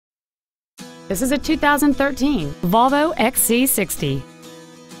This is a 2013 Volvo XC60.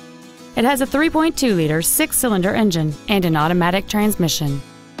 It has a 3.2-liter 6-cylinder engine and an automatic transmission.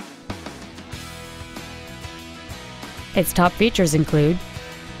 Its top features include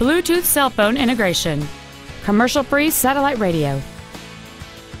Bluetooth cell phone integration, commercial-free satellite radio,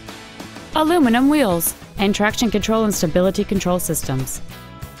 aluminum wheels, and traction control and stability control systems.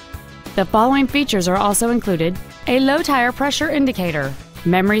 The following features are also included: a low tire pressure indicator,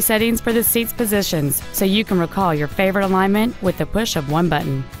 memory settings for the seat's positions so you can recall your favorite alignment with the push of one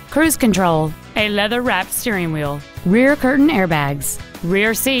button, cruise control, a leather-wrapped steering wheel, rear curtain airbags,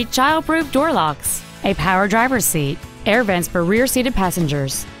 rear seat child-proof door locks, a power driver's seat, air vents for rear-seated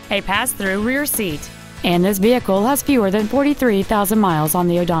passengers, a pass-through rear seat, and this vehicle has fewer than 43,000 miles on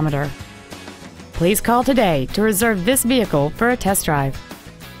the odometer. Please call today to reserve this vehicle for a test drive.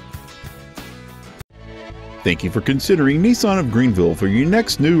 Thank you for considering Nissan of Greenville for your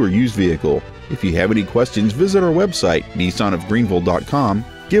next new or used vehicle. If you have any questions, visit our website, nissanofgreenville.com,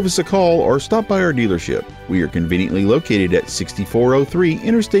 give us a call, or stop by our dealership. We are conveniently located at 6403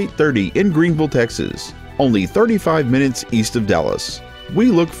 Interstate 30 in Greenville, Texas, only 35 minutes east of Dallas.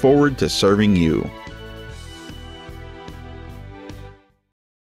 We look forward to serving you.